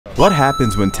What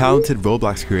happens when talented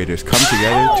Roblox creators come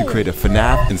together to create a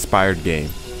FNAF-inspired game?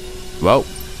 Well,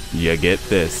 you get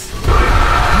this.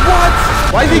 What?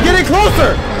 Why is he getting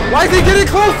closer? Why is he getting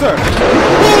closer?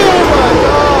 Oh my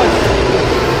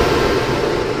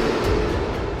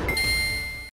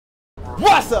gosh!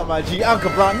 What's up, my G? I'm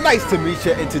Cabron. Nice to meet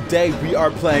you. And today we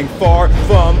are playing Far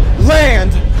From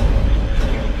Land.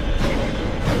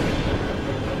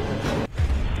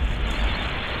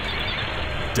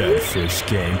 Deadfish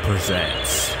Game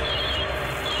presents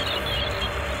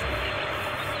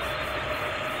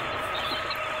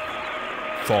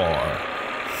Far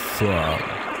From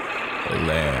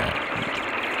Land.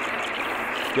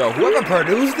 Yo, whoever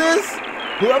produced this,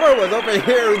 whoever was over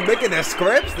here making the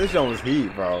scripts, this show was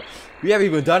heat, bro. We haven't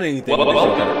even done anything.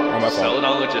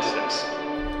 Celadon Logistics.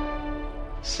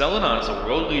 Celadon is a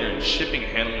world leader in shipping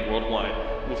and handling worldwide,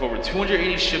 with over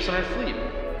 280 ships on our fleet.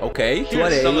 Okay, Here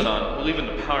at Celadon, we believe in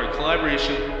the power of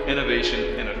collaboration,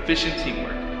 innovation, and efficient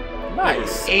teamwork.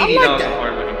 Nice. Over 80,000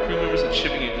 hardworking crew members and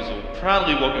shipping agents will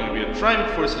proudly welcome you to be a driving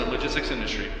force in the logistics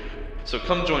industry. So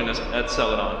come join us at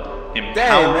Celadon.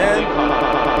 Damn, man.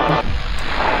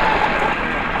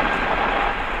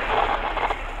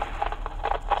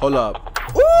 Hold up.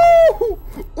 Ooh!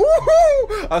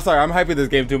 Ooh! I'm sorry, I'm hyping this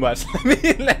game too much.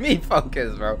 Let me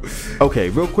focus, bro. Okay,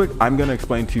 real quick, I'm gonna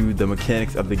explain to you the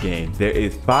mechanics of the game. There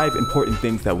is 5 important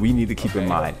things that we need to keep in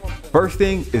mind. First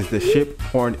thing is the ship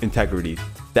horn integrity.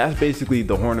 That's basically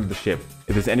the horn of the ship.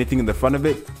 If there's anything in the front of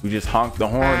it, we just honk the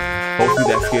horn.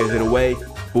 Hopefully that scares it away.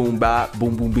 Boom, bop,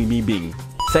 boom, boom, bing, bing, bing.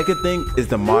 Second thing is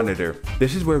the monitor.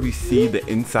 This is where we see the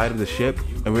inside of the ship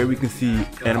and where we can see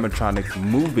animatronics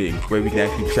moving, where we can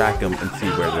actually track them and see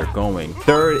where they're going.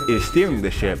 Third is steering the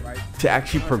ship. To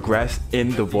actually progress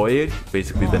in the voyage,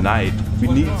 basically the night, we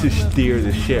need to steer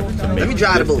the ship to make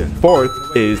distance. Fourth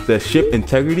is the ship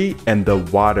integrity and the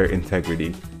water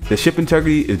integrity. The ship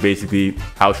integrity is basically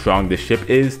how strong the ship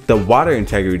is. The water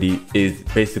integrity is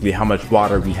basically how much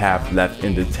water we have left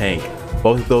in the tank.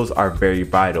 Both of those are very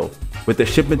vital. With the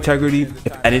ship integrity,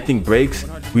 if anything breaks,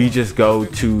 we just go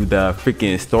to the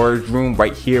freaking storage room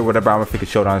right here, whatever, I'm gonna freaking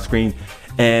show it on the screen,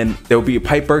 and there will be a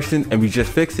pipe bursting and we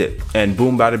just fix it. And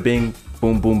boom, bada bing,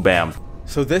 boom, boom, bam.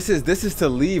 So this is to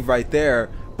leave right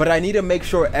there, but I need to make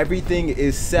sure everything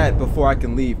is set before I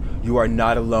can leave. You are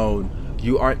not alone.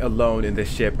 You aren't alone in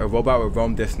this ship. A robot will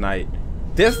roam this night.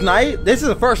 This night? This is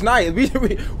the first night. He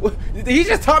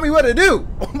just taught me what to do.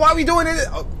 Why are we doing it?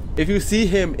 If you see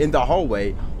him in the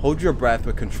hallway, hold your breath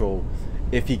with control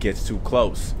if he gets too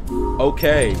close.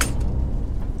 Okay.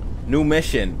 New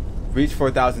mission. Reach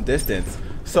 4,000 distance.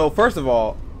 So first of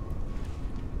all,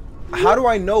 how do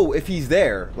I know if he's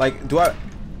there? Like, do I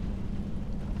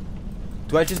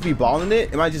just be balling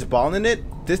it? Am I just balling it?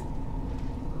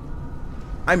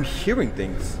 I'm hearing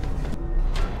things.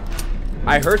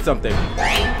 I heard something.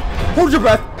 Hold your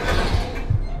breath.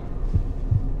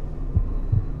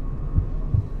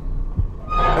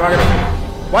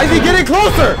 Why is he getting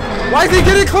closer? Why is he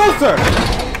getting closer?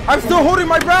 I'm still holding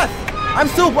my breath. I'm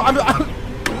escaped.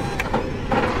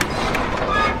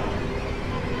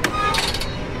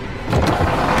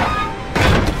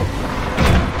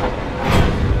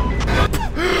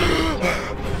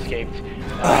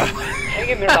 Hang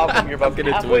in there, Malcolm. You're about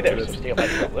halfway there, so stay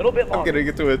alive a little bit longer. I'm gonna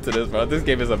get into this, bro. This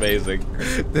game is amazing.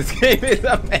 This game is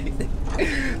amazing.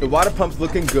 The water pump's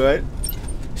looking good.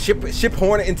 Ship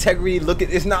horn integrity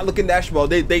it's not looking that well.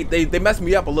 They messed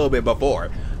me up a little bit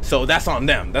before, so that's on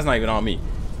them. That's not even on me.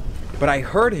 But I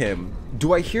heard him.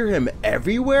 Do I hear him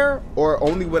everywhere or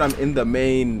only when I'm in the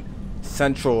main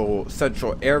central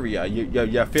area?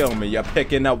 You feel me? You're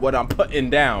picking up what I'm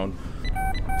putting down.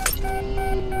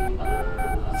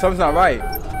 Something's not right.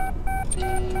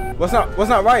 What's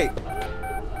not right?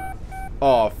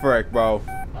 Oh frick, bro.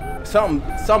 Some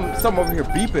over here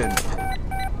beeping.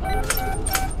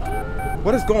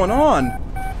 What is going on?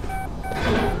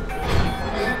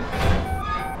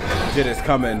 Shit is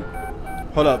coming.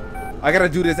 Hold up. I gotta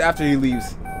do this after he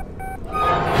leaves.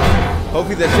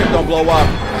 Hopefully that ship don't blow up.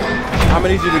 I'm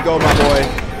gonna need you to go, my boy.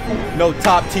 No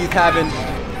top teeth having.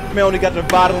 Man only got the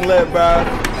bottom lip, bro.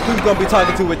 Who's gonna be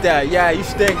talking to with that? Yeah, you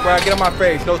stink, bro. Get on my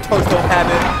face. No toast don't have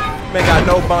it. Man got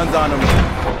no buns on him.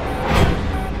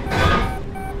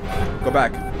 Go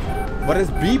back. What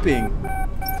is beeping?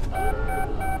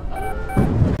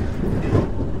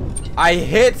 I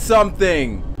hit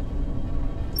something.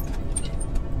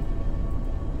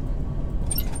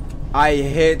 I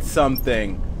hit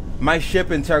something. My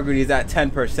ship integrity is at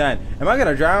 10%. Am I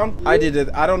gonna drown? I did it.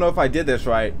 I don't know if I did this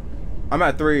right. I'm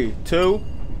at 3, 2,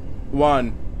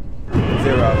 1,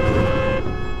 0.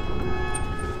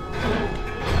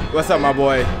 What's up, my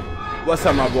boy? What's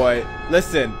up, my boy?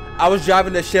 Listen, I was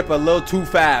driving the ship a little too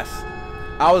fast.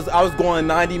 I was going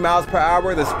 90 miles per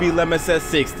hour. The speed limit says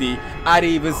 60. I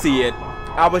didn't even see it.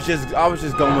 I was just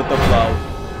going with the flow.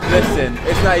 Listen,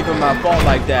 it's not even my fault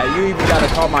like that. You even gotta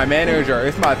call my manager.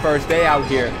 It's my first day out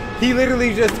here. He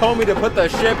literally just told me to put the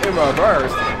ship in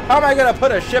reverse. How am I gonna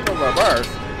put a ship in reverse?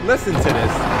 Listen to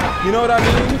this. You know what I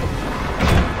mean?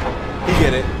 He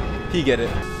get it. He get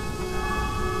it.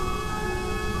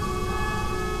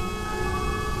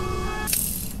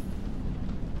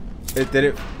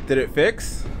 Did it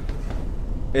fix?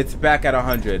 It's back at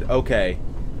 100. Okay.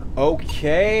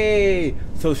 Okay.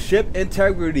 So ship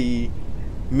integrity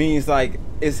means like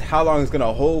it's how long it's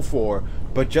gonna hold for,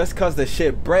 but just cause the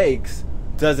ship breaks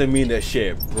doesn't mean the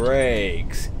ship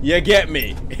breaks. You get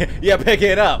me? Yeah, pick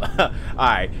it up.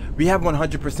 Alright. We have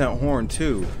 100% horn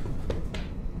too.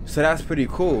 So that's pretty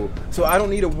cool. So I don't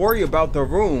need to worry about the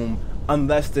room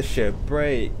unless the ship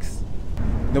breaks.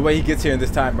 No way he gets here in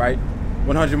this time, right?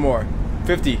 100 more.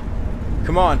 50.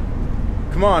 Come on.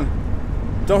 Come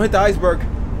on. Don't hit the iceberg.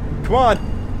 Come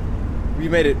on. We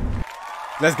made it.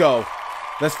 Let's go.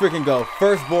 Let's freaking go.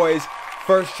 First voyage,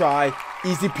 first try,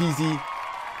 easy peasy.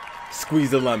 Squeeze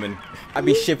the lemon. I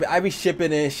be shipping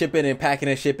and packing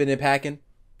and shipping and packing.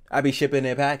 I be shipping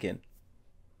and packing.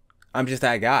 I'm just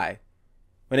that guy.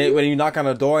 When you knock on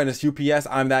a door and it's UPS,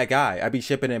 I'm that guy. I be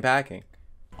shipping and packing.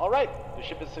 Alright, the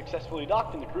ship is successfully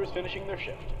docked and the crew is finishing their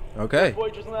shift. Okay.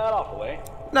 Voyage isn't that awful, eh?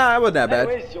 Nah, it wasn't that bad.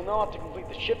 Anyways, you'll now have to complete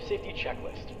the ship safety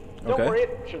checklist. Don't Okay. worry,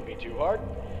 it shouldn't be too hard.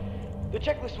 The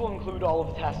checklist will include all of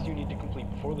the tasks you need to complete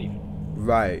before leaving.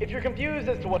 Right. If you're confused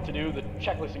as to what to do, the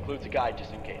checklist includes a guide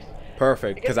just in case.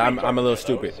 Perfect, because I'm a little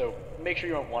stupid. So make sure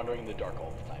you aren't wandering in the dark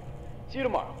all the time. See you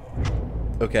tomorrow.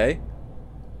 Okay.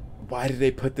 Why did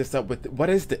they put this up with? What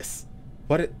is this?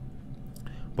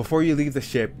 Before you leave the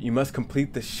ship, you must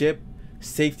complete the ship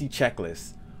safety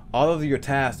checklist. All of your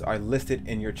tasks are listed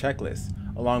in your checklist,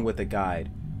 along with a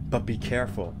guide. But be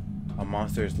careful. A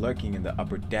monster is lurking in the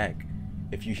upper deck.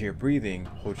 If you hear breathing,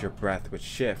 hold your breath with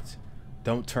shift.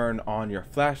 Don't turn on your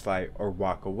flashlight or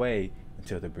walk away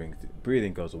until the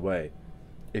breathing goes away.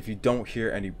 If you don't hear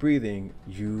any breathing,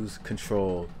 use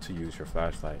control to use your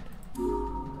flashlight.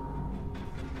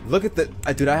 Look at the...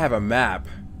 dude, I have a map.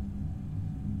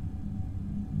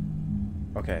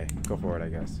 Okay, go for it, I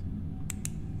guess.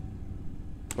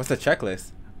 What's the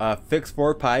checklist? Fix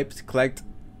 4 pipes, collect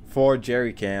 4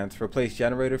 jerry cans, replace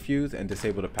generator fuse, and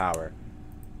disable the power.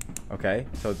 Okay,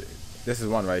 so this is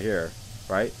one right here,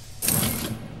 right?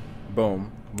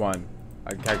 Boom, 1.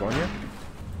 Can I go in here?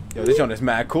 Yo, this joint is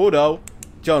mad cool though.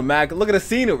 Joint mad. Look at the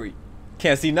scenery.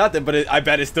 Can't see nothing, but I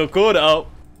bet it's still cool though.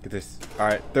 Get this. All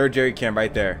right, 3rd jerry can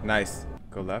right there. Nice.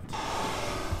 Go left.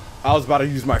 I was about to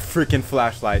use my freaking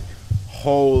flashlight.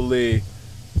 Holy.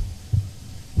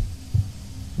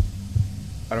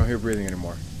 I don't hear breathing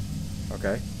anymore.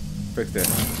 Okay. Fix this.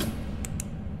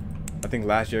 I think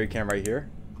last jerry can right here.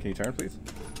 Can you turn, please?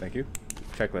 Thank you.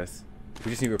 Checklist.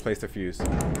 We just need to replace the fuse.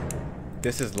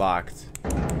 This is locked.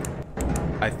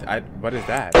 What is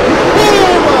that? Oh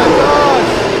my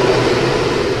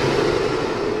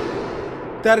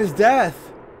gosh! That is death.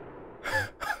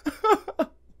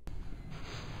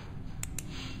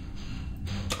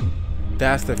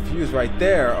 That's the fuse right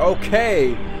there.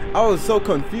 Okay. I was so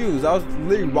confused. I was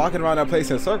literally walking around that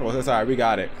place in circles. That's alright, we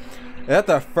got it. That's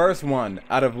the first one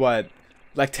out of what?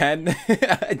 Like 10?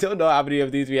 I don't know how many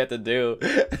of these we have to do.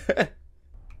 Okay,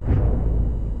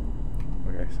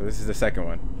 so this is the second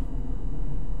one.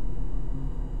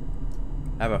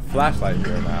 I have a flashlight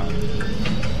here now.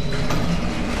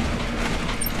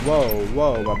 Whoa,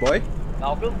 whoa, my boy.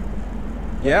 Malcolm?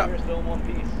 Yeah. You're still in one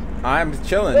piece. I'm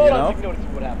chilling, No, you I know? think noticed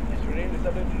what happened yesterday. They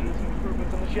decided to do some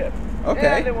improvements on the ship.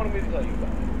 Okay. And they wanted me to tell you about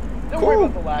it. Don't worry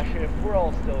about the last shift. We're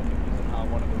all still confused on how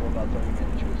one of the robots already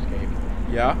managed to escape.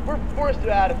 Yeah. We're forced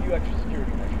to add a few extra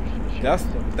security measures to the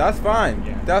ship. That's fine.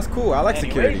 Yeah. That's cool. I like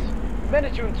security. We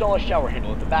managed to install a shower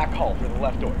handle at the back hull for the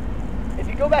left door. If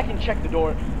you go back and check the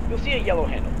door, you'll see a yellow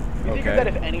handle. We figured that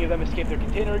if any of them escape their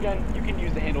container again, you can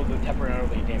use the handle to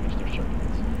temporarily damage their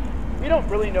circuits. We don't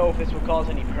really know if this will cause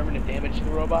any permanent damage to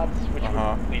the robots, which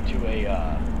would lead to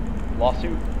a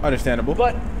lawsuit. Understandable.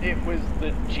 But it was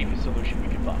the cheapest solution we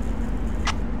could find.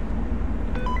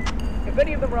 If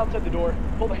any of them are outside the door,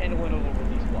 pull the handle and it will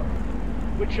release water,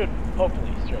 which should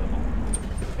hopefully scare them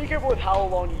off. Be careful with how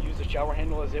long you use the shower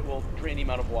handle, as it will drain the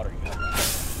amount of water you have.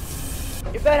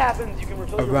 If that happens, you can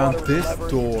refill your water with the lever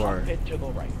in the top pit to the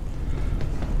right.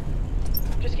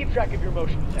 Just keep track of your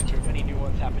motion detector if any new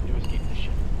ones happen to escape the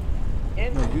ship.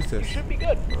 And you should be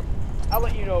good. I'll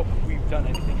let you know if we've done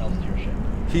anything else to your ship.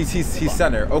 He's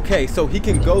center. Okay, so he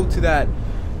can go to that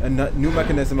A new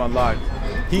mechanism unlocked.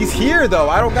 He's here though.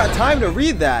 I don't got time to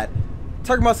read that.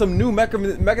 Talking about some new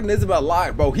mechanism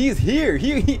unlocked, bro. He's here.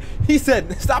 He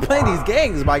said, stop playing these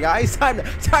games, my guy. It's time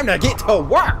to get to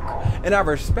work. And I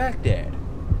respect that.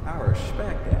 I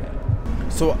respect that.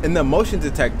 So in the motion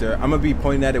detector, I'm gonna be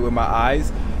pointing at it with my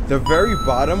eyes. The very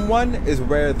bottom one is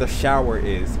where the shower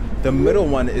is. The middle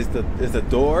one is the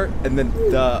door, and then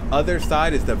the other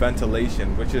side is the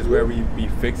ventilation, which is where we be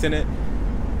fixing it.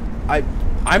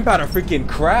 I'm about to freaking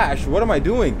crash. What am I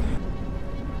doing?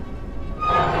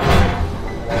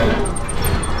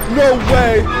 No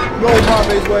way! No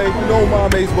mommy's way! No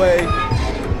mommy's way!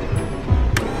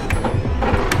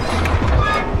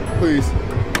 Please.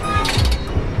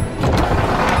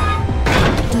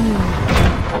 Dude.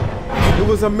 It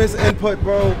was a misinput,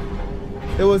 bro.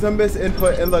 It was a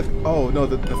misinput, and look. Oh no,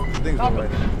 the thing's Malcolm,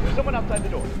 right. there's someone outside the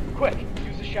door. Quick,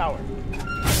 use the shower.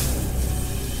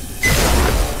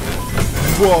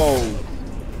 Whoa.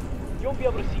 You won't be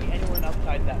able to see anyone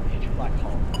outside that pitch black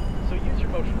hall. So use your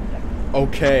motion detector.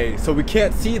 Okay, so we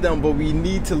can't see them, but we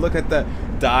need to look at the...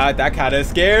 That kind of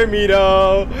scared me,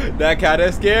 though. That kind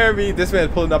of scared me. This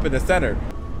man's pulling up in the center.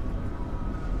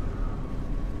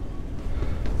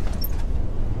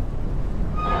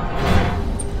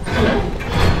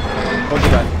 Hold your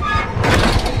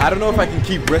breath. I don't know if I can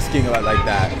keep risking it like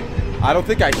that. I don't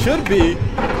think I should be,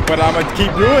 but I'm going to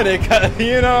keep doing it, because,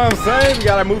 you know what I'm saying? We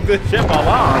got to move this ship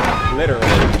along, literally.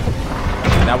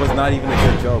 That was not even a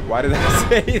good joke. Why did I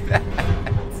say that?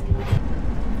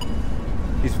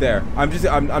 He's there. I'm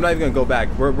not even gonna go back.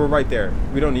 We're right there.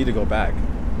 We don't need to go back.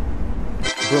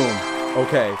 Boom.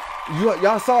 Okay.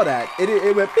 Y'all saw that.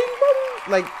 It went bing boom.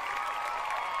 Like,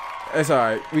 it's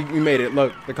alright. We made it.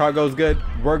 Look, the cargo's good.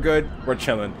 We're good. We're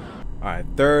chilling. Alright,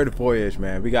 third voyage,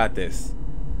 man. We got this.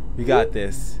 We got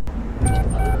this.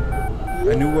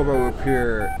 A new robot will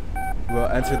appear. Will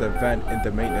enter the vent in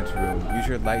the maintenance room. Use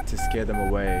your light to scare them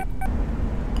away.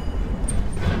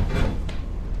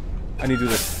 I need to do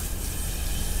this.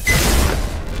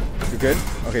 You're good?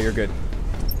 Okay, you're good.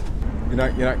 You're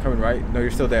not coming, right? No,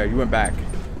 you're still there. You went back.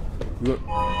 What?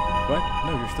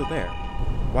 No, you're still there.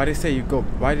 Why did it say you go?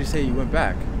 Why did it say you went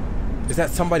back? Is that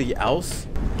somebody else?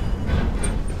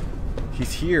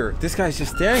 He's here. This guy's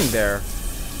just standing there.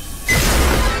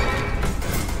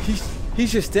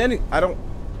 He's just standing. I don't.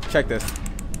 Check this.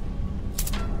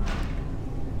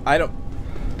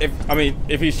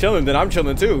 If he's chilling, then I'm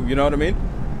chilling too. You know what I mean?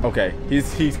 Okay,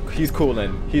 he's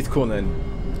cooling. He's cooling.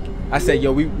 I said,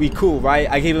 yo, we cool, right?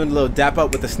 I gave him a little dap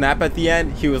up with the snap at the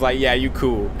end. He was like, yeah, you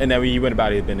cool. And then he went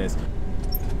about his business.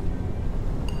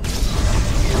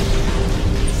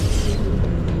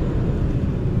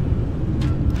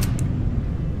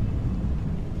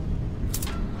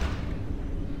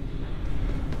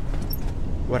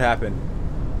 What happened?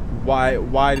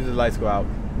 Why did the lights go out?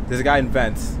 There's a guy in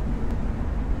vents.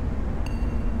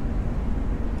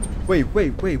 Wait.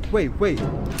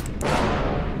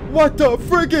 What the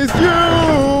frick is you?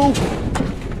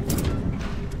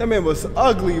 That man was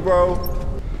ugly, bro.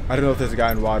 I don't know if there's a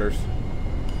guy in waters.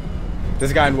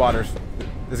 There's a guy in waters.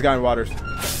 There's a guy in waters.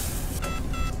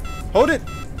 Hold it.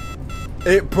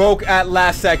 It broke at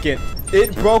last second.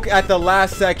 It broke at the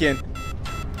last second.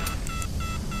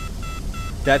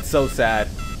 That's so sad.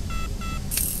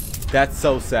 That's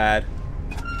so sad.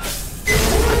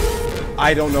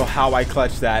 I don't know how I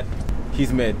clutched that.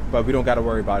 He's mid, but we don't got to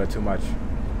worry about it too much.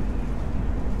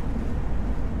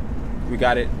 We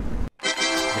got it.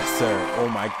 Yes, sir. Oh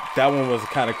my, that one was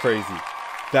kind of crazy.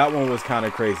 That one was kind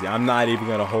of crazy. I'm not even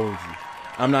going to hold you.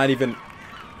 I'm not even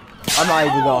going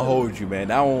to hold you, man.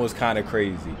 That one was kind of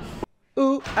crazy.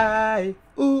 Ooh, I.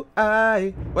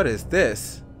 What is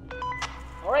this?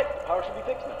 All right, the power should be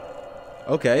fixed now.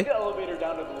 Okay. Take the elevator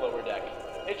down to the lower deck.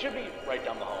 It should be right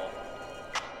down the hall.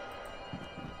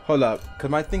 Hold up, cause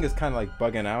my thing is kind of like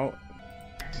bugging out.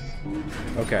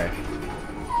 Okay.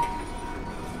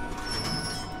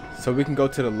 So we can go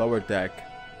to the lower deck.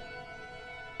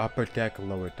 Upper deck,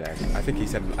 lower deck. I think he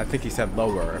said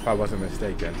lower, if I wasn't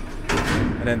mistaken.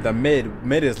 And then the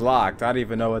mid is locked. I don't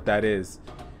even know what that is.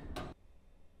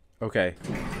 Okay.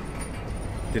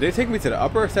 Did they take me to the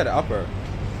upper or said upper?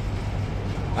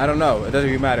 I don't know. It doesn't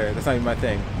even matter. That's not even my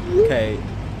thing. Okay.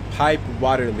 Pipe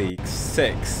water leaks.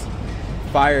 6.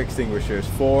 Fire extinguishers.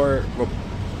 4.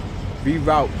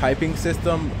 Reroute piping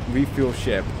system. Refuel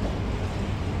ship.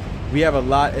 We have a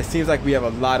lot. It seems like we have a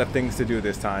lot of things to do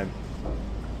this time.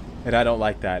 And I don't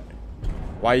like that.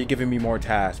 Why are you giving me more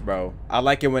tasks, bro? I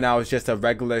like it when I was just a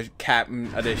regular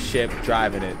captain of this ship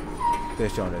driving it.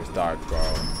 This joint is dark, bro.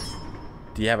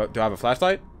 Do I have a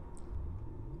flashlight?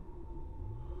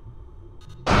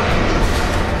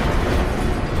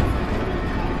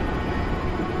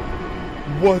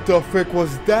 What the frick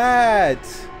was that?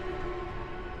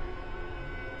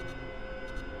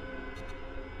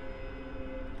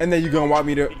 And then you're gonna want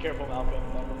me to... Be careful, Malcolm.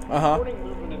 Uh-huh. Reporting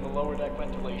movement in the lower deck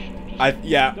ventilation.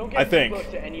 Just don't get I too think. close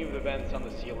to any of the vents on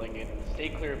the ceiling and stay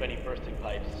clear of any bursting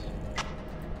pipes.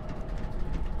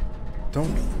 Don't...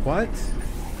 What?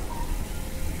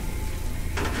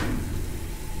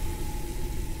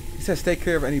 He said stay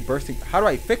clear of any bursting... How do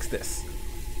I fix this?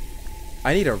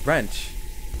 I need a wrench.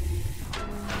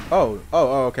 Oh,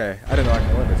 okay. I didn't know I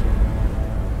could win this one.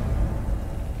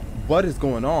 What is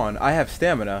going on? I have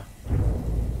stamina.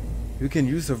 You can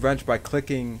use the wrench by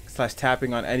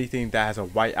clicking/tapping on anything that has a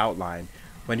white outline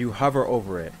when you hover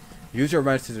over it. Use your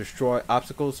wrench to destroy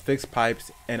obstacles, fix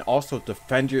pipes, and also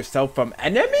defend yourself from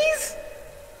enemies?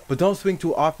 But don't swing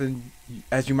too often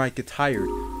as you might get tired.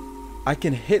 I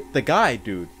can hit the guy,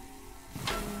 dude.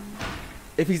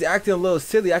 If he's acting a little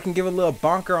silly, I can give a little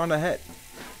bonker on the head.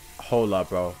 Hold up,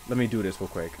 bro. Let me do this real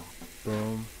quick.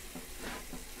 Boom.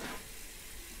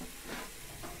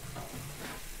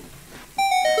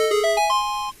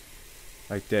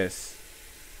 Like this.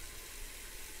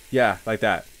 Yeah, like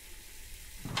that.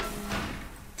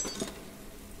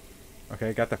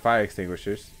 Okay, got the fire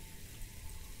extinguishers.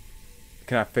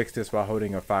 Can I fix this while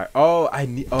holding a fire? Oh, I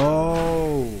need...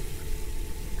 Oh.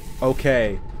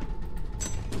 Okay.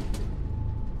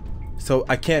 So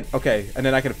I can't... Okay, and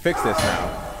then I can fix this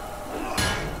now.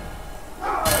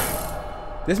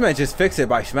 This man just fixed it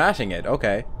by smashing it.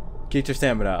 Okay. Get your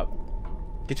stamina up.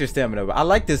 Get your stamina up. I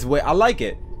like this way. I like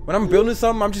it. When I'm building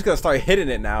something, I'm just gonna start hitting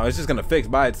it now. It's just gonna fix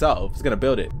by itself. It's gonna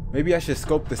build it. Maybe I should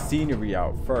scope the scenery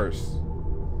out first.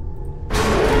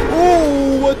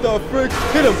 Oh, what the frick?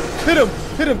 Hit him! Hit him!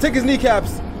 Hit him! Take his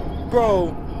kneecaps!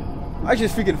 Bro, I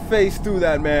just freaking faced through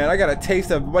that, man. I got a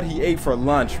taste of what he ate for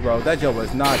lunch, bro. That joke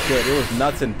was not good. It was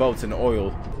nuts and bolts and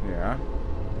oil. Yeah.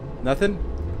 Nothing?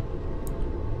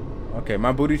 Okay,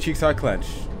 my booty cheeks are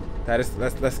clenched. That is,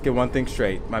 let's get one thing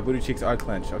straight. My booty cheeks are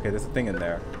clenched. Okay, there's a thing in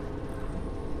there.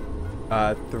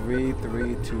 3,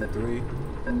 3, 2, 3.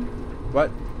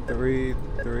 What? 3,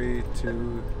 3,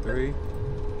 2, 3.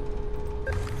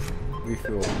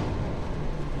 Refuel.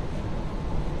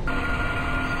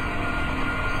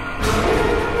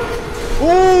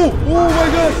 Oh! Oh my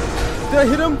god! Did I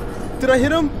hit him? Did I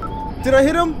hit him? Did I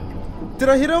hit him? Did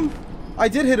I hit him? I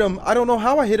did hit him. I don't know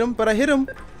how I hit him, but I hit him.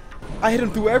 I hit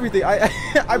him through everything. I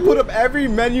put up every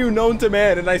menu known to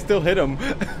man and I still hit him.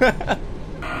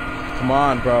 Come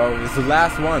on, bro. This is the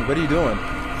last one. What are you doing?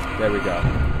 There we go.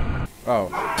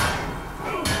 Oh.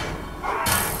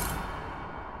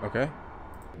 Okay.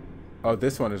 Oh,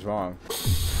 this one is wrong.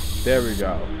 There we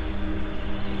go.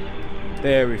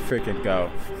 There we freaking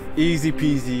go. Easy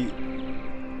peasy.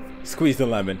 Squeeze the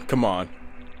lemon. Come on.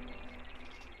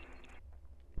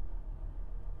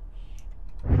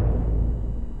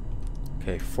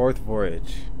 Okay, 4th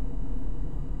voyage.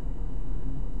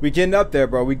 We getting up there,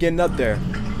 bro. We getting up there.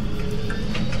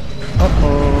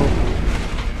 Uh-oh.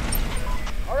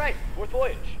 Alright, 4th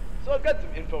voyage. So I've got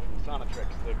some info from Sonatrix,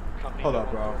 the company Hold that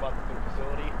up, bro. runs about the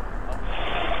facility.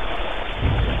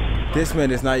 This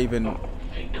man is not even...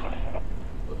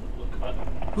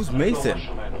 Who's Mason?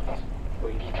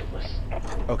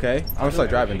 Okay, I'm gonna start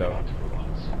driving though.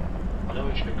 I know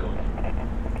what you're going.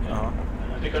 Uh-huh.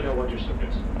 I think I know what your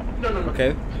subject is. No.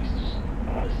 Okay. Please just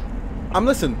listen. I'm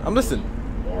listening. I'm listening.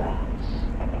 Morons.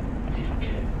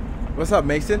 Okay. What's up,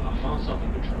 Mason? I found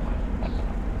something to try.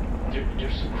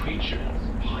 There's some creature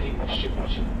that's hiding the ship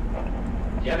with you.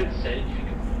 You haven't said anything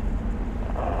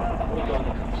about it. We got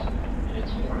the cuffs, and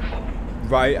it's horrifying.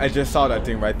 Right, I just saw that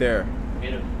thing right there.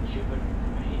 Made of human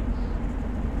remains.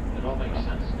 It all makes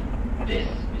sense. This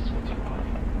is what's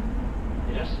arriving.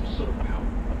 It has some sort of power.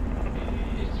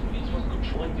 It's what's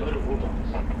controlling the other robots.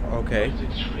 Okay. It's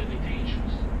extremely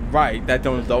dangerous. Right, that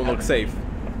don't look safe.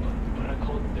 But I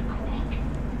call it the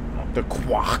Quack. The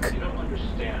Quack. You don't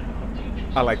understand how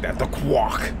dangerous. I like that. The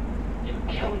Quack. In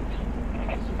killing people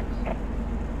because of this.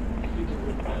 If we do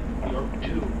it, then we are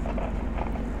doomed.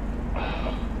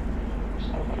 There's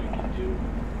nothing we can do.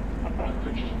 I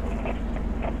could just run away.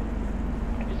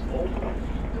 It's over if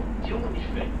you don't do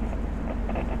anything.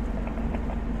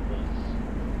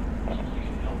 Unless you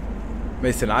can help.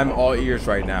 Mason, I'm all ears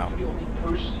right now. You're the only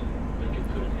person that can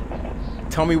put an end to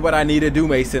this. Tell me what I need to do,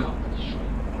 Mason. Not destroy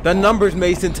it. The numbers,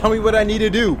 Mason. Tell me what I need to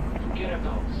do. Forget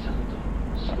about settled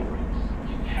stories.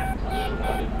 You have to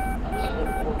survive this whole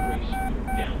corporation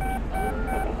you're down with.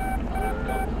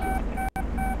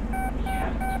 We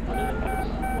have to put an end to this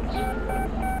once and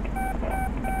for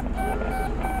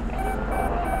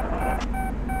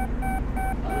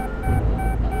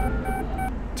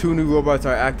all. 2 new robots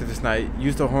are active this night.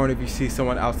 Use the horn if you see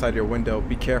someone outside your window.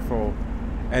 Be careful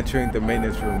entering the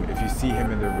maintenance room. If you see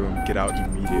him in the room, get out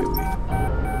immediately.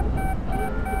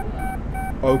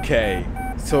 Okay,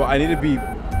 so I need to be...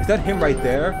 Is that him right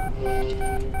there?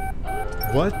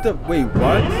 What the... Wait,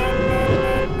 what?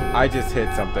 I just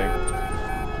hit something.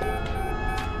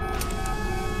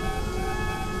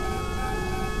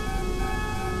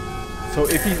 So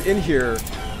if he's in here...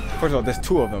 First of all, there's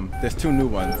 2 of them. There's 2 new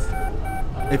ones.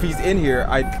 If he's in here,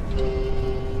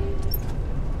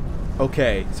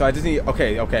 okay, so I just need...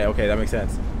 Okay, that makes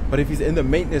sense. But if he's in the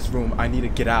maintenance room, I need to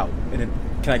get out. And then...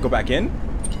 Can I go back in?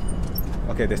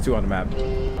 Okay, there's 2 on the map.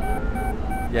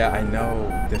 Yeah, I know.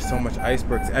 There's so much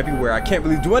icebergs everywhere. I can't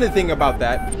really do anything about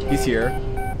that. He's here.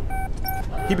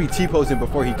 He be T-posing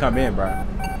before he come in, bro.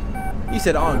 He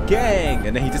said, on gang!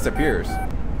 And then he disappears.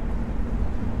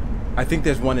 I think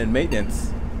there's one in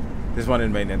maintenance. There's one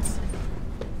in maintenance.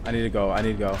 I need to go. I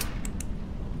need to go.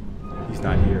 He's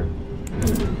not here.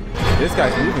 This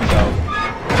guy's moving though.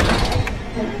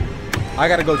 I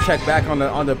gotta go check back on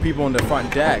the people on the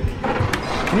front deck.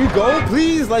 Can you go,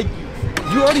 please? Like,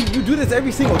 you do this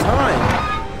every single time.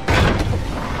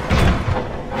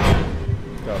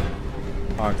 Go.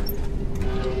 Honk.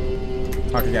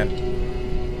 Honk again.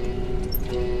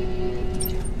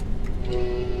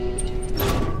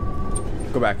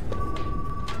 Go back.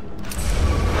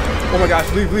 Oh my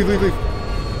gosh, leave.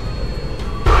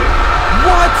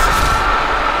 What?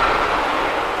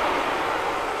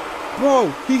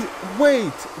 Bro,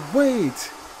 wait.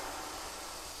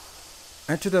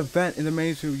 Enter the vent in the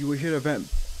main room. You will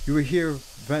hear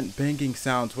vent banging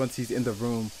sounds once he's in the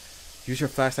room. Use your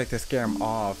flashlight to scare him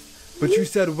off. But you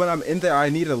said when I'm in there I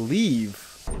need to leave.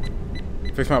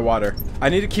 Fix my water. I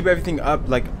need to keep everything up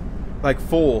like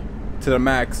full to the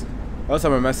max. Or else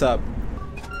I'm gonna mess up.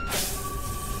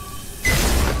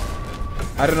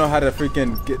 I don't know how to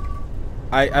freaking get...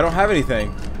 I don't have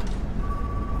anything.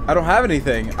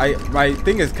 My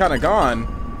thing is kind of gone.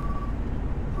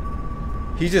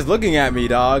 He's just looking at me,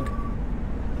 dog.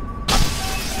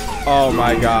 Oh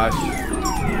my gosh.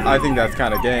 I think that's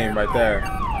kind of game right there.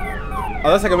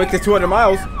 Unless I can make this 200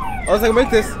 miles. Unless I can make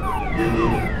this.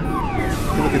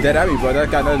 You're looking dead at me, bro.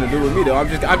 That got nothing to do with me, though. I'm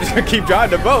just gonna keep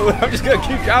driving the boat.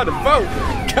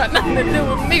 Got nothing to do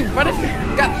with me, brother.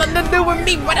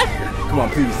 Come on,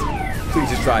 please. Please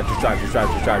just drive.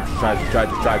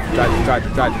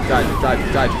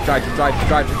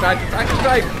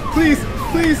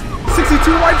 Please.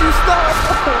 62, why'd you stop?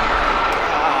 Oh my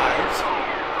gosh.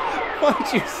 Why'd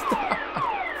you stop?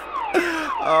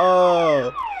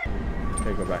 Oh.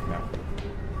 Okay, go back now.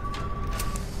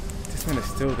 This one is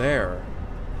still there.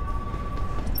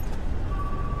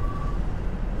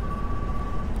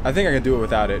 I think I can do it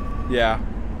without it. Yeah,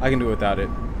 I can do it without it.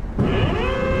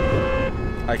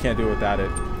 I can't do it without it.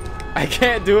 I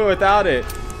can't do it without it.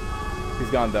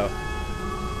 He's gone though.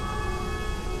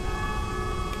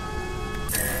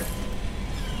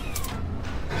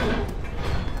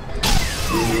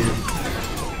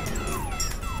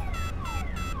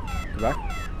 Go back.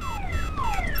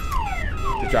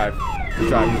 Just drive.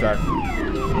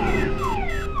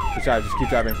 Just keep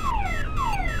driving.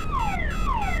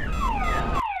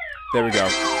 There we go.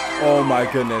 Oh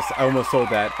my goodness. I almost sold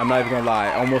that. I'm not even gonna lie.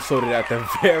 I almost sold it at the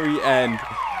very end.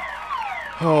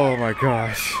 Oh my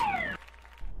gosh.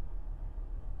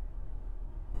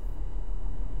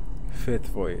 5th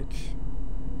voyage.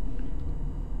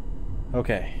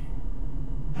 Okay.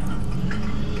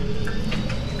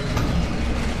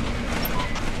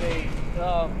 Hey,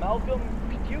 Malcolm,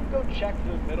 could you go check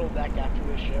the middle deck after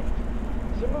this shift?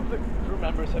 Some of the crew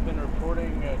members have been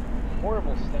reporting a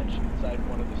horrible stench inside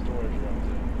one of the storage rooms.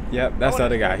 Yep, that's the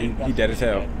other guy. He dead as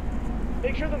hell.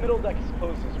 Make sure the middle deck is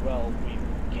closed as well. We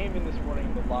came in this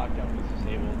morning, the lockdown was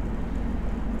disabled.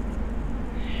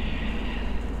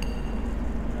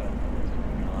 I don't know what's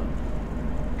going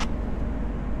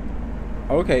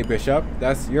on. Okay, Bishop.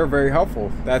 You're very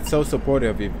helpful. That's so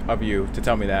supportive of you to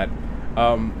tell me that.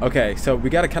 Okay, so we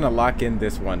gotta kind of lock in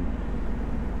this one.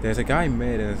 There's a guy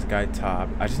mid and there's a guy top.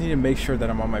 I just need to make sure that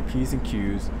I'm on my P's and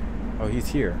Q's. Oh, he's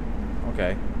here.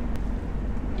 Okay.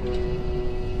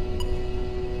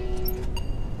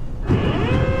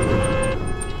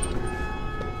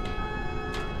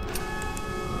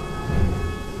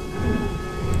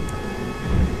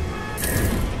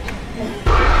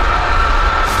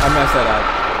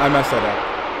 I messed that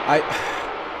up.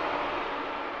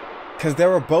 Because they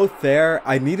were both there.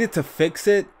 I needed to fix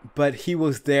it, but he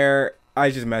was there.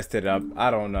 I just messed it up. I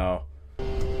don't know.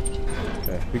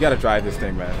 Okay, we gotta drive this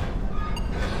thing, man.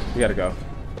 We gotta go.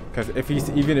 Because if he's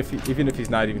even if he's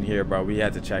not even here, bro, we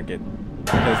had to check it.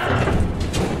 Because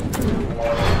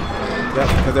Yep,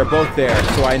 because they're both there.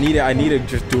 So I need to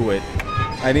just do it.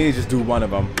 I need to just do one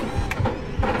of them.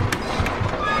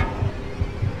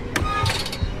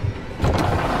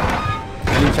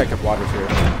 I need to check if water's here.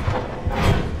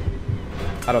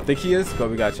 I don't think he is, but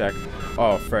we gotta check.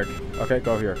 Oh, frick. Okay,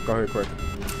 go here. Go here quick.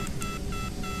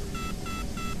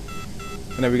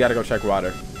 And then we gotta go check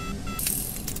water.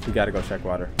 We gotta go check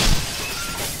water.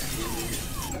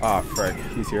 Ah, frick.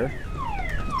 He's here.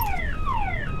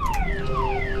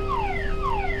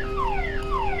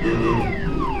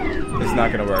 It's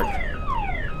not gonna work.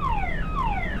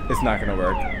 It's not gonna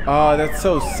work. Oh, that's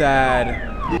so sad.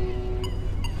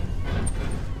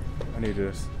 I need to do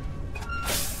this.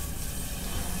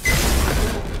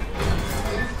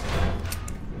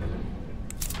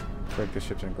 Frick, the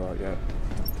ship didn't go out yet.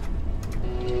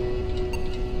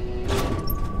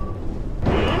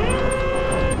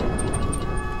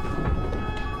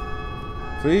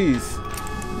 Please.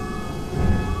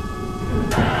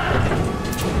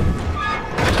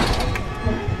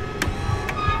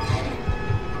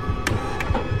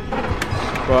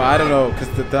 Well, I don't know, because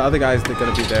the other guys are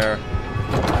gonna be there.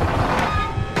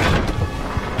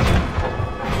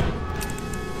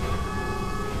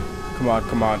 Come on,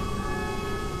 come on.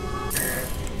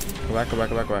 Go back, go back,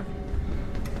 go back, go back.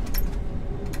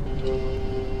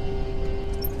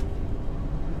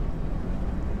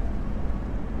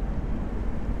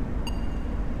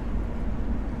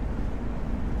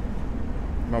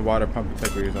 My water pump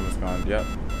integrity is almost gone. Yep.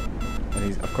 And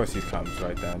he's, of course, he comes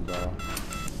right then, bro.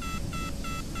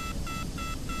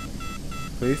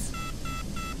 Please.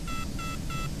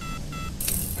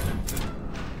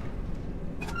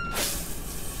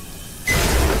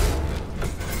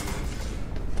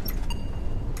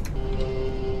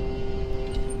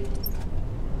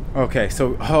 Okay,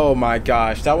 so oh my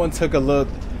gosh, that one took a look.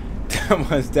 That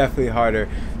one's definitely harder.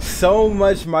 So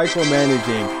much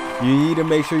micromanaging. You need to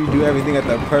make sure you do everything at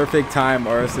the perfect time,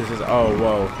 or else it's just oh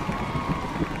whoa.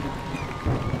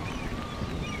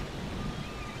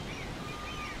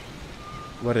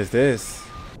 What is this?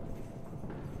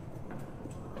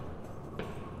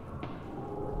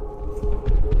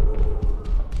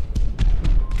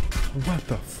 What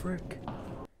the frick?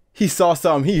 He saw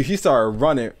something. He started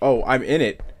running. Oh, I'm in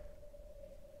it.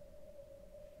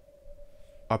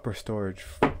 Upper storage.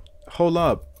 Hold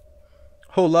up.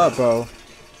 Hold up, bro.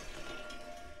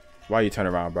 Why you turn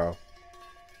around, bro?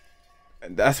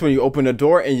 And that's when you open the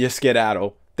door and you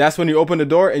skedaddle. That's when you open the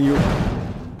door and you...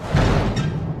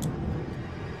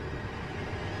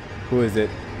 Who is it?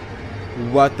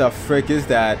 What the frick is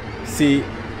that? See,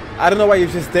 I don't know why you're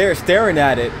just there staring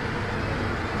at it.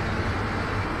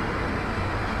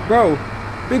 Bro,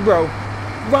 big bro,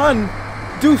 run!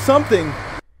 Do something!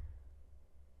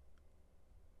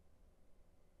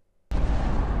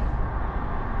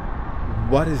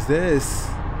 What is this?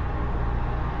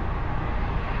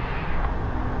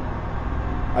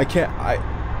 I can't,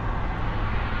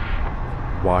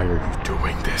 Why are you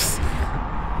doing this?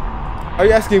 Are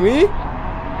you asking me? You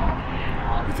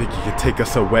think you can take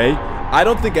us away? I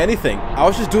don't think anything. I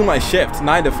was just doing my shift,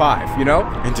 9 to 5, you know?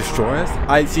 And destroy us?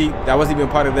 I see, that wasn't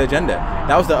even part of the agenda.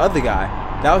 That was the other guy.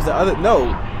 That was the other, no,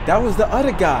 that was the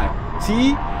other guy.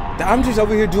 See? I'm just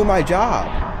over here doing my job.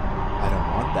 I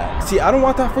don't want that. See, I don't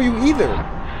want that for you either.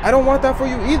 I don't want that for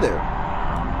you either.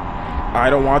 I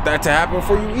don't want that to happen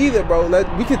for you either, bro.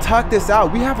 We can talk this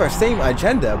out. We have our same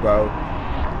agenda, bro.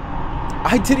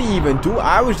 I didn't even do it.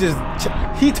 I was just,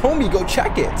 he told me go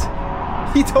check it.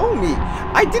 He told me.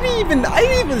 I didn't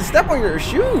even step on your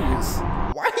shoes.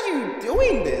 Why are you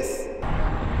doing this?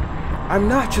 I'm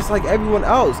not just like everyone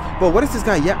else. But what is this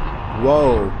guy? Yeah.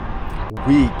 Whoa.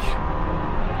 Weak.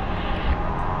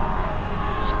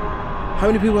 How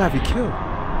many people have you killed?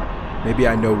 Maybe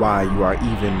I know why you are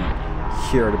even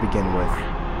here to begin with.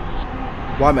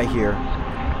 Why am I here?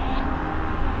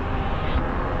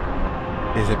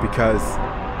 Is it because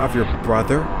of your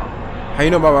brother? How you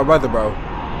know about my brother, bro?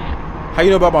 How you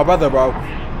know about my brother, bro?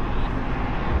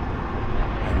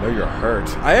 I know you're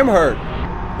hurt. I am hurt.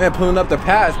 Man, pulling up the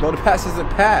past, bro. The past isn't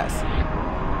past.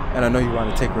 And I know you want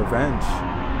to take revenge.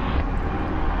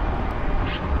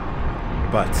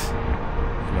 But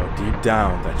you know deep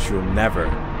down that you'll never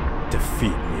defeat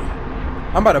me.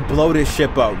 I'm about to blow this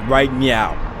ship up right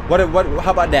now. What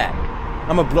how about that?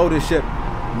 I'm gonna blow this ship.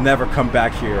 Never come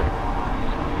back here.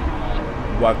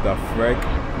 What the frick?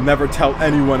 Never tell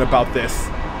anyone about this.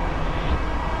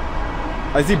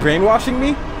 Is he brainwashing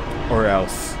me? Or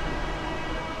else?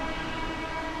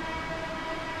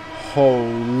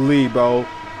 Holy, bro.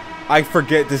 I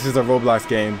forget this is a Roblox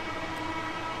game.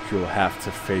 You'll have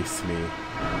to face me.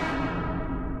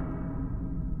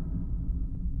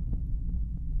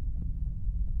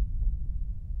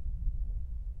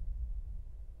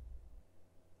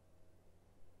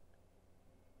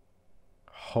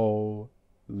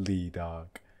 Holy dog.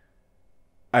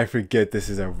 I forget this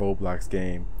is a Roblox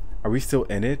game. Are we still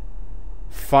in it?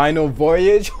 Final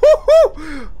voyage?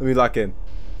 Let me lock in.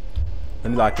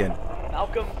 Let me lock in.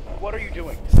 Malcolm, what are you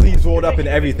doing? Sleeves rolled up and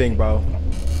everything, bro.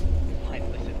 Fine,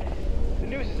 listen. The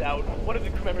news is out. One of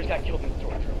the crew members got killed in the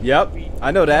storage room. Yep,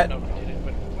 I know that. I don't know who did it,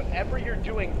 but whatever you're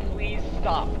doing, please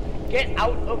stop. Get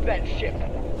out of that ship.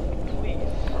 Please.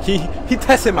 He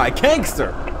texting my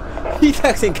gangster. He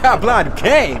texting Cop Blind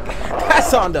Gang.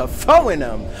 That's on the phone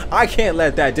him. I can't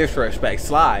let that disrespect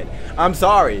slide. I'm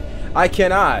sorry. I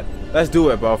cannot. Let's do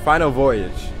it, bro. Final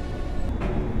voyage.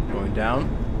 Going down.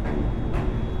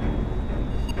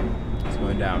 It's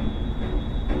going down.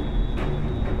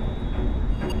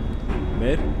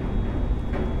 Mid.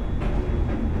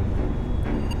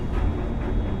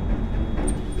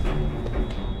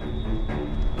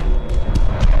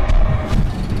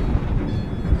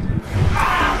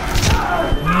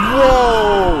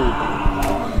 Whoa!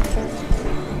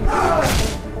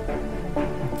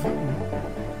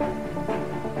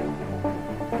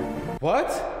 What?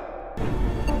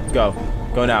 Go.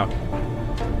 Go now.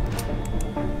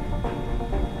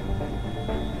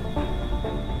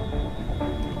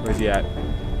 Where's he at?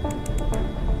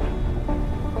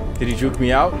 Did he juke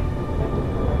me out?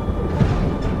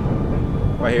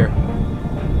 Right here.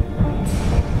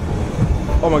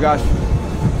 Oh my gosh.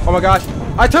 Oh my gosh.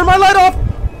 I turned my light off!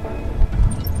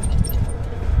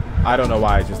 I don't know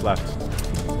why I just left.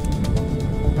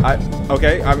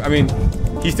 Okay, I mean,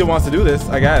 he still wants to do this,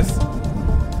 I guess.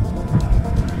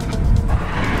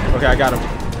 Okay, I got him.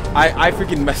 I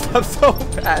freaking messed up so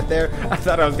bad there. I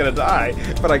thought I was gonna die,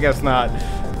 but I guess not.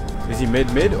 Is he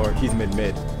mid-mid or he's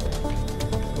mid-mid?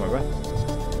 Come on, bro.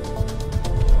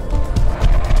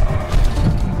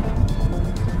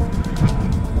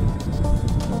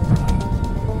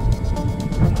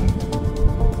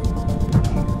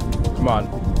 Come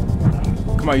on.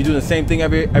 Come on, you're doing the same thing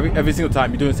every single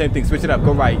time. You're doing the same thing. Switch it up.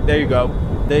 Go right. There you go.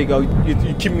 There you go.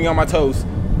 You keep me on my toes.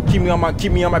 Keep me on my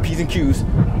P's and Q's.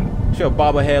 Show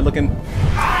bobblehead looking.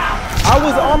 I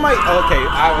was on my okay,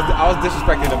 I was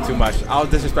disrespecting him too much. I was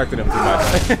disrespecting him too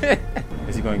much.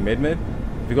 Is he going mid-mid?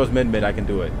 If he goes mid-mid, I can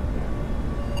do it.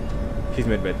 He's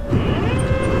mid-mid.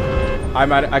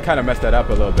 I kind of messed that up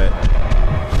a little bit.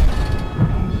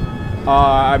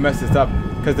 I messed this up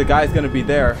because the guy's gonna be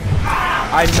there.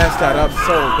 I messed that up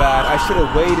so bad. I should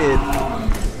have waited.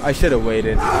 I should have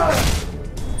waited.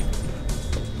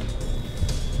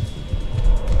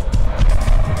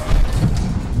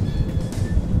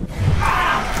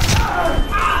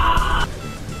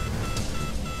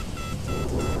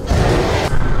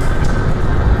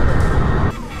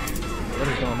 What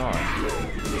is going on?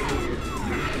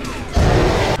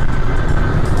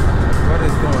 What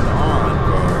is going on,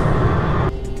 bro?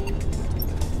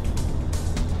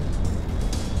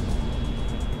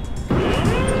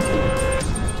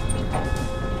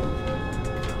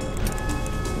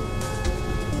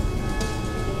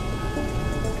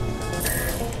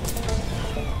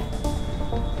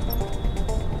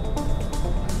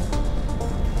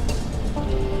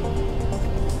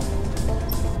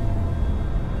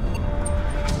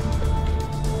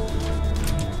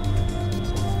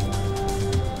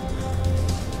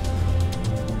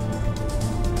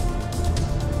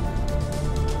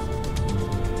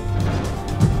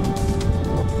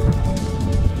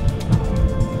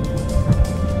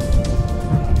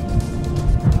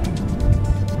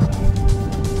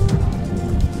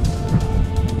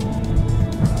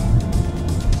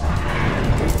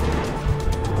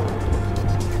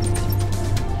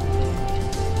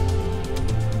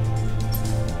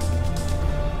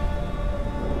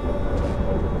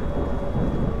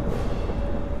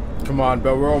 Come on,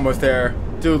 bro, we're almost there.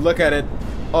 Dude, look at it.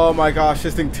 Oh my gosh,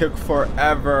 this thing took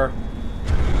forever.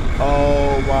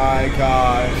 Oh my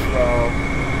gosh, bro.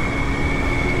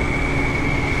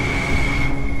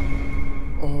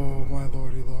 Oh my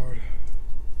lordy lord.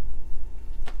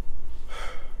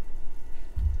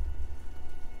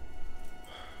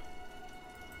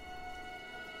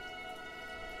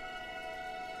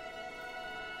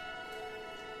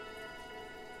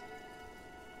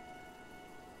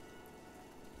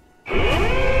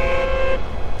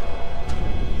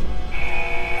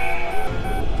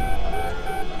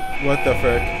 What the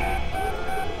frick?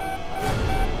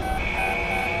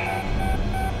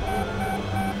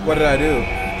 What did I do?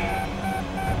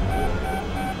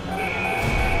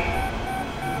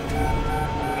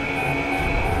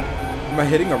 Am I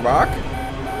hitting a rock?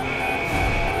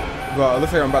 Bro, it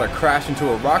looks like I'm about to crash into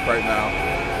a rock right now.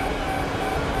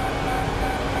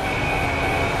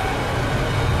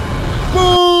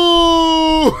 Boo!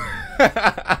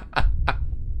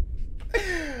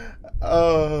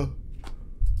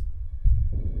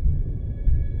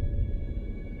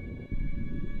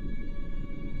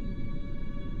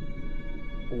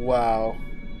 Wow.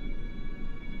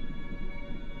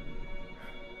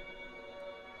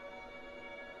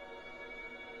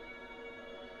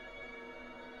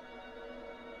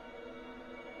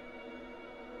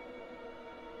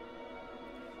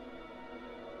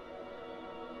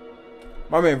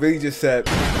 My man really just said,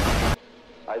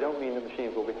 I don't mean the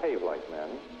machines will behave like men.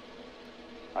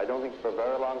 I don't think for a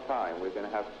very long time we're going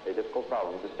to have a difficult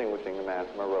problem distinguishing a man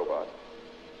from a robot.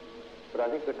 But I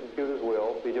think the computers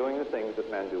will be doing the things that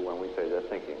men do when we say they're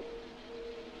thinking.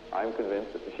 I'm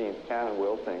convinced that machines can and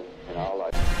will think in our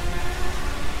life.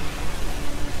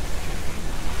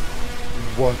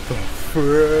 what the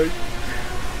frick?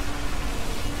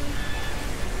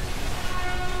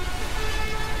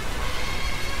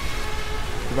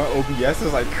 My OBS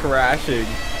is like crashing.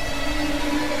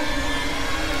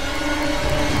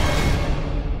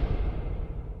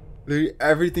 Literally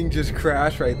everything just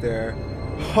crashed right there.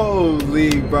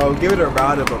 Holy, bro. Give it a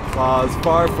round of applause.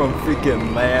 Far from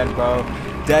freaking land, bro.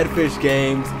 Deadfish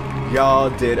Games, y'all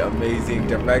did amazing.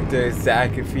 Director,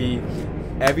 Zachary,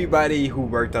 everybody who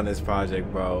worked on this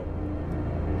project, bro.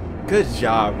 Good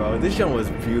job, bro. This show was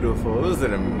beautiful. It was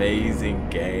an amazing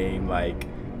game. Like,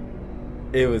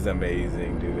 it was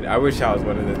amazing, dude. I wish I was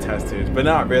one of the testers, but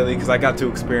not really, because I got to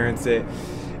experience it.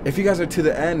 If you guys are to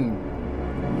the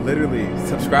end, literally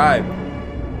subscribe.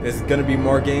 There's gonna be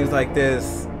more games like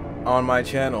this on my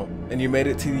channel, and you made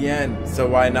it to the end, so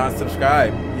why not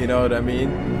subscribe? You know what I mean?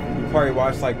 You probably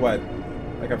watched like what,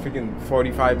 like a freaking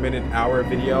 45-minute hour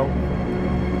video.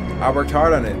 I worked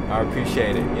hard on it. I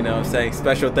appreciate it. You know what I'm saying?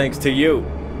 Special thanks to you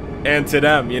and to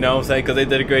them, you know what I'm saying, because they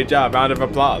did a great job. Round of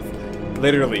applause.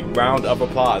 Literally, round of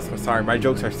applause. I'm sorry, my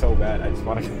jokes are so bad. I just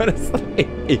want to go to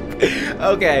sleep.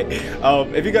 Okay,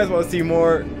 if you guys want to see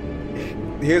more,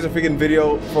 here's a freaking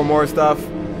video for more stuff.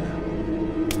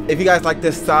 If you guys like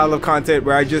this style of content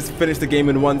where I just finished the game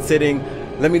in one sitting,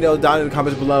 let me know down in the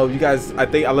comments below. You guys, I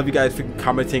love you guys freaking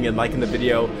commenting and liking the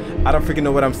video. I don't freaking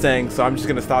know what I'm saying, so I'm just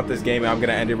gonna stop this game and I'm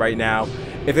gonna end it right now.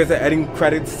 If there's an ending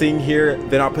credits scene here,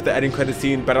 then I'll put the ending credits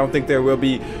scene, but I don't think there will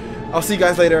be. I'll see you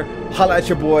guys later. Holla at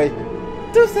your boy.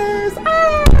 Deuces.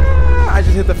 I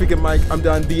just hit the freaking mic. I'm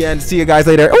done. The end. See you guys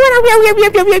later. I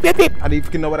don't even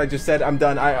freaking know what I just said. I'm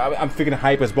done. I'm freaking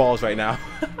hype as balls right now.